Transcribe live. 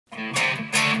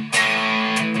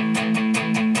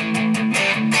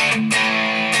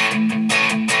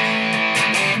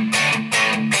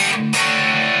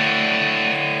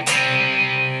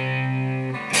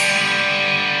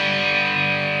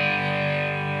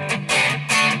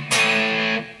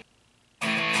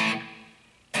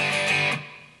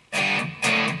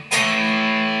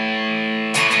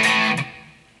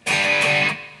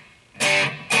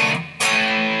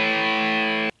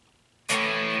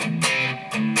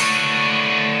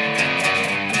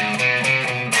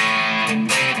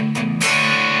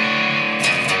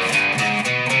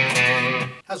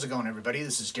everybody,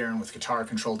 this is Darrin with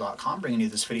GuitarControl.com bringing you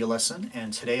this video lesson,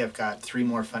 and today I've got 3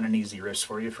 more fun and easy riffs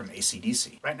for you from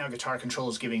AC/DC. Right now Guitar Control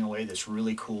is giving away this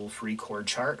really cool free chord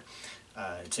chart.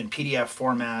 It's in PDF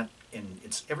format, and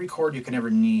it's every chord you can ever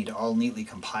need all neatly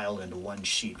compiled into one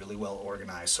sheet, really well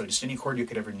organized, so just any chord you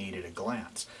could ever need at a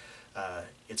glance.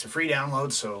 It's a free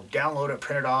download, so download it,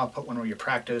 print it off, put one where you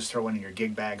practice, throw one in your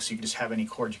gig bag so you can just have any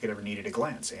chord you could ever need at a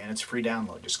glance. And it's a free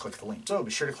download, just click the link. So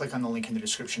be sure to click on the link in the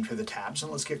description for the tabs, and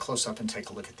let's get close up and take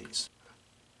a look at these.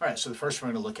 Alright, so the first one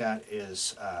we're going to look at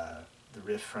is the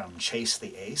riff from Chase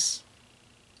the Ace.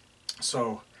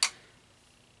 So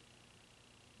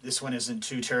this one isn't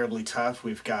too terribly tough.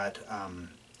 We've got a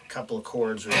couple of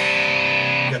chords. We've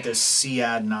got this C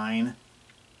add 9.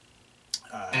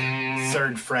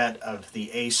 3rd fret of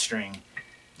the A string,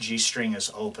 G string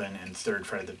is open, and 3rd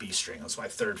fret of the B string. That's my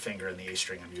 3rd finger in the A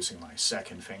string. I'm using my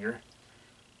 2nd finger.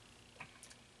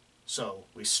 So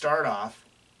we start off,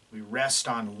 we rest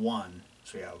on 1.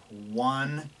 So we have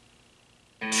 1,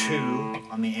 2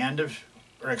 on the end of,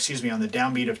 or excuse me, on the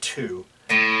downbeat of 2,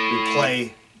 we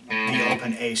play the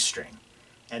open A string.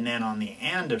 And then on the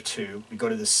end of 2, we go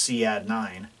to the C add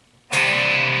 9.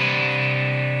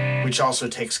 Which also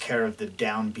takes care of the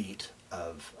downbeat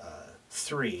of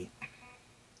 3.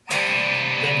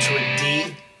 Then to a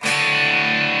D.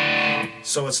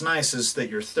 So what's nice is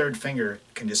that your 3rd finger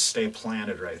can just stay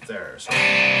planted right there. So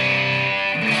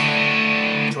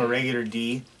to a regular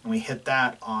D, and we hit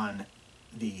that on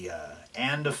the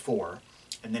and of 4,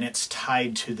 and then it's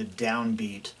tied to the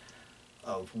downbeat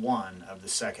of 1 of the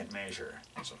 2nd measure.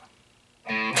 So.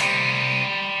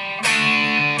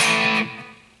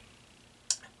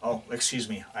 Oh, excuse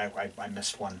me, I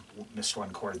missed one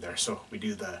chord there. So we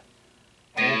do the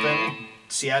open,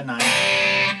 C add 9,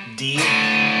 D,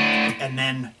 and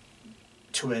then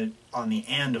on the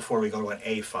end before we go to an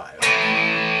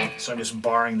A5. So I'm just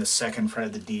barring the 2nd fret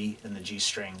of the D and the G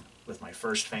string with my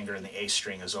 1st finger, and the A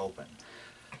string is open.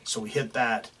 So we hit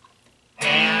that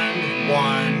and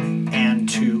 1, and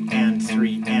 2, and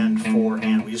 3, and 4,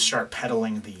 and we just start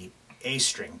pedaling the A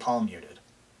string, palm muted.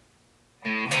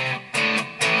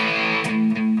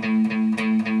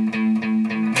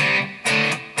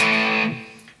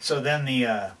 So then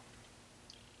the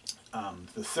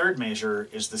 3rd measure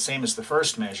is the same as the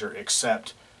 1st measure,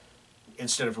 except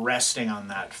instead of resting on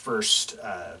that 1st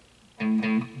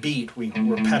beat,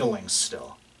 we're pedaling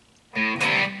still.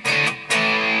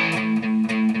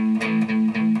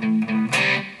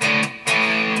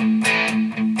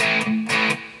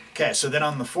 Okay, so then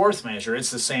on the 4th measure,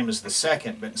 it's the same as the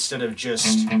 2nd, but instead of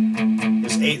just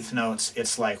as 8th notes,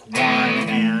 it's like 1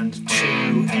 and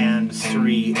 2 and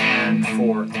 3 and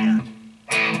 4 and.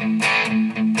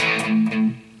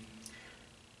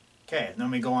 Okay, and then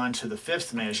we go on to the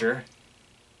 5th measure.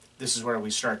 This is where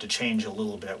we start to change a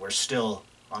little bit. We're still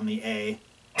on the A.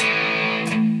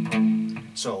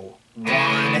 So 1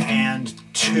 and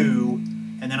 2,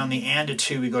 and then on the and of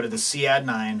 2 we go to the C add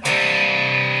 9,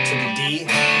 to the D,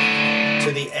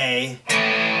 to the A,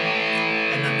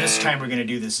 and then this time we're going to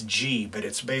do this G, but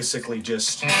it's basically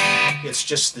just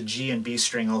the G and B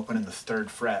string open and the 3rd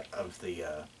fret of the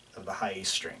high E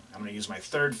string. I'm going to use my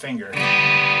 3rd finger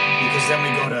because then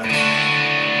we go to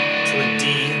a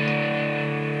D.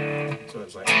 So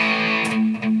it's like,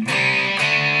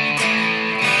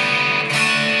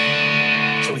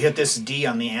 so we hit this D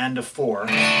on the and of 4,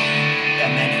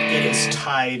 and then it is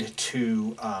tied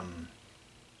to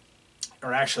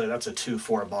or actually that's a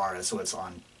 2/4 bar, so it's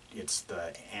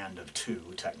the and of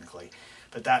 2 technically,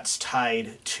 but that's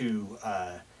tied to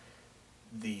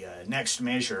the next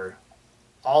measure,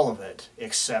 all of it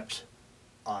except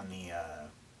on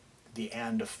the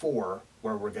and of 4,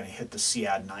 where we're going to hit the C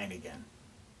add 9 again.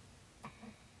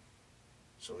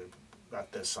 So we've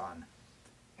got this on.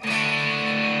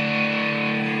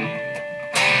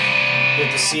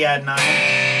 Hit the C add 9.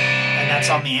 And that's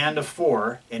on the and of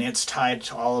 4, and it's tied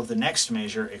to all of the next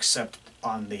measure except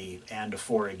on the and of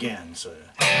 4 again. So to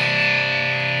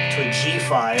a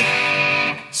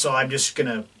G5. So I'm just going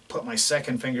to put my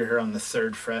 2nd finger here on the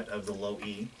 3rd fret of the low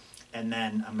E, and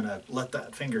then I'm going to let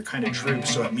that finger kind of droop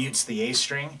so it mutes the A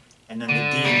string, and then the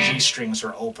D and G strings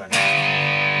are open.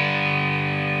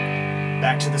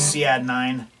 Back to the C add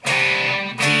 9, D,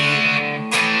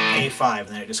 A5, and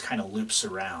then it just kind of loops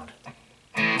around.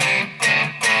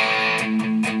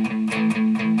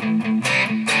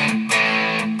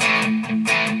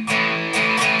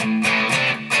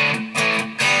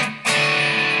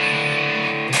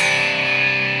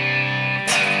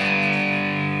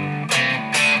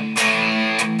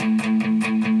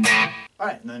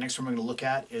 Alright, and the next one we're going to look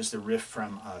at is the riff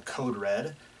from Code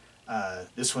Red.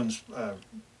 This one's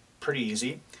pretty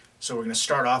easy. So we're going to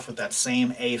start off with that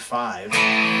same A5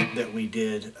 that we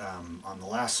did on the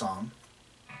last song.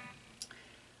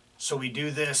 So we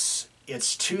do this,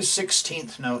 it's 2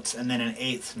 16th notes and then an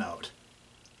 8th note.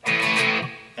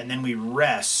 And then we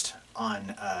rest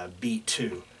on beat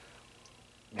 2.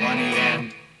 1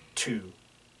 and 2.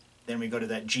 Then we go to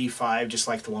that G5, just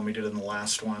like the one we did in the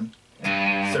last one.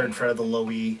 3rd fret of the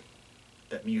low E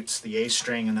that mutes the A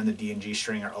string, and then the D and G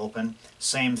string are open.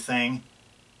 Same thing.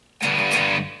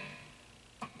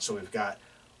 So we've got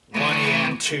 1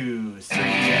 and 2, 3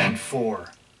 and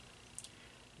 4.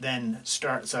 Then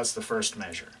so that's the first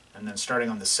measure. And then starting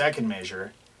on the second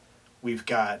measure, we've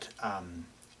got a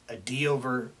D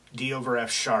over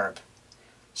F sharp.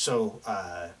 So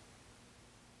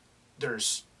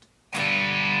there's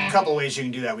a couple ways you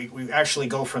can do that. We actually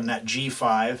go from that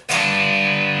G5,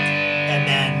 and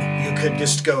then you could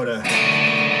just go to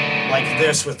like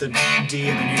this with the D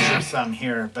and then use your thumb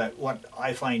here. But what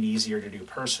I find easier to do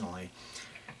personally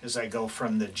is I go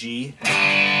from the G,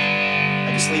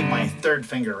 I just leave my 3rd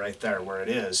finger right there where it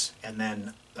is, and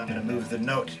then I'm going to move the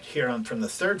note here from the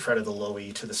 3rd fret of the low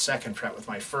E to the 2nd fret with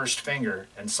my 1st finger,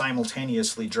 and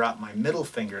simultaneously drop my middle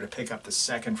finger to pick up the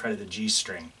 2nd fret of the G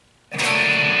string.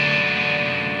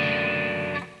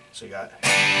 So you got to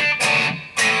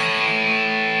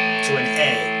an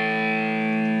A.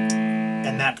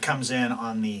 And that comes in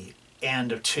on the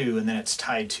and of 2, and then it's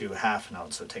tied to half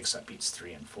note, so it takes up beats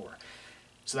 3 and 4.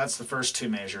 So that's the first 2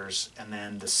 measures, and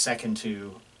then the second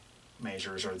 2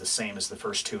 measures are the same as the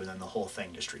first 2, and then the whole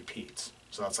thing just repeats.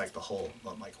 So that's like the whole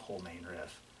main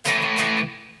riff.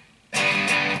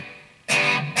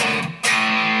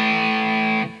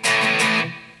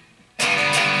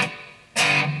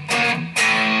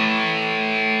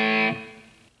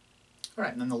 All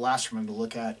right, and then the last one I'm going to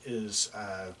look at is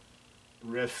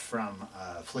riff from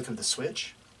Flick of the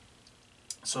Switch.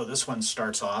 So this one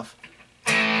starts off,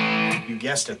 you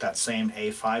guessed it, that same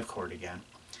A5 chord again.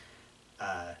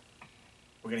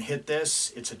 We're going to hit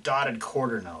this, it's a dotted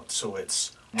quarter note, so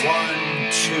it's 1,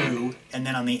 2, and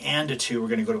then on the and of 2 we're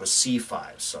going to go to a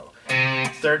C5. So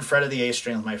 3rd fret of the A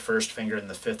string with my 1st finger, and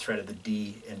the 5th fret of the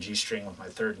D and G string with my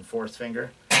 3rd and 4th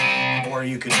finger. Or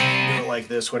you could do it like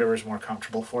this, whatever is more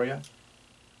comfortable for you.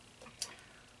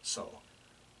 So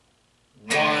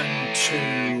 1,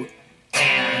 2,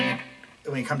 and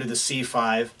we come to the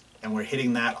C5, and we're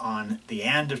hitting that on the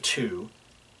and of 2,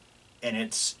 and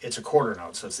it's a quarter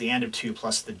note, so it's the and of 2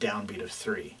 plus the downbeat of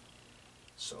 3.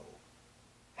 So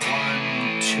 1,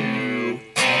 2,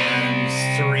 and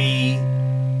 3,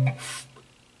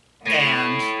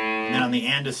 and then on the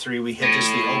and of 3 we hit just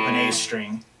the open A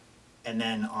string, and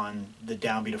then on the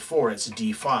downbeat of 4 it's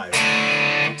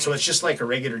D5. So it's just like a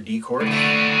regular D chord.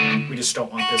 We just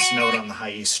don't want this note on the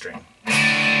high E string.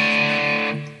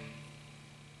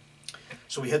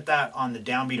 So we hit that on the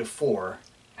downbeat of 4,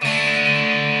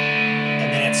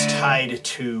 and then it's tied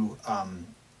to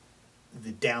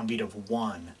the downbeat of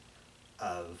 1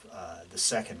 of the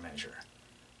second measure.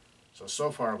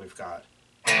 So far we've got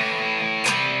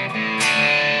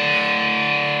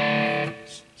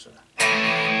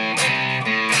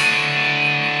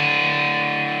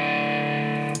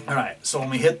Alright, so when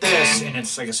we hit this, and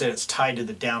it's like I said, it's tied to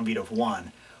the downbeat of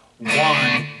 1,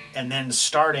 and then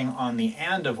starting on the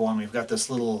and of 1, we've got this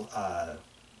little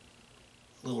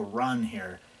run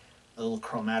here, a little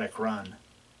chromatic run,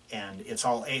 and it's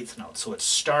all 8th notes, so it's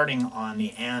starting on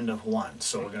the and of 1.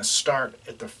 So we're going to start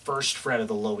at the 1st fret of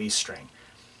the low E string,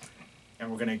 and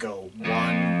we're going to go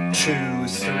 1, 2,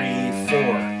 3,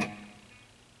 4.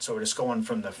 So we're just going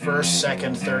from the 1st,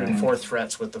 2nd, 3rd, and 4th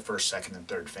frets with the 1st, 2nd, and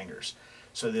 3rd fingers.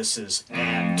 So this is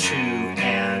and 2,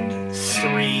 and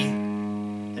 3,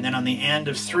 and then on the and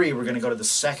of 3 we're going to go to the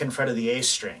 2nd fret of the A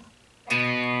string,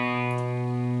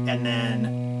 and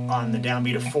then on the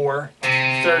downbeat of 4,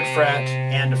 3rd fret,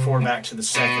 and of 4 back to the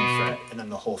 2nd fret, and then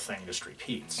the whole thing just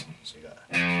repeats. So you got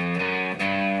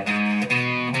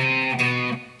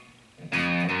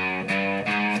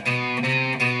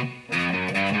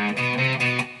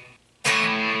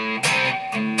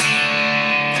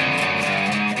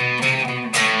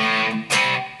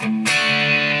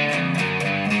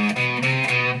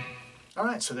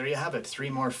Alright, so there you have it.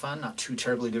 3 more fun, not too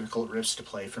terribly difficult riffs to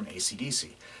play from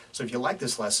AC/DC. So if you like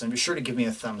this lesson, be sure to give me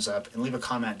a thumbs up and leave a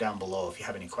comment down below if you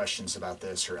have any questions about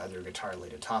this or other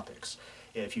guitar-related topics.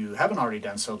 If you haven't already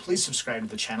done so, please subscribe to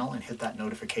the channel and hit that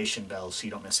notification bell so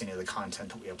you don't miss any of the content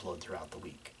that we upload throughout the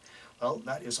week. Well,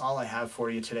 that is all I have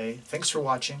for you today. Thanks for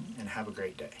watching, and have a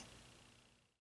great day.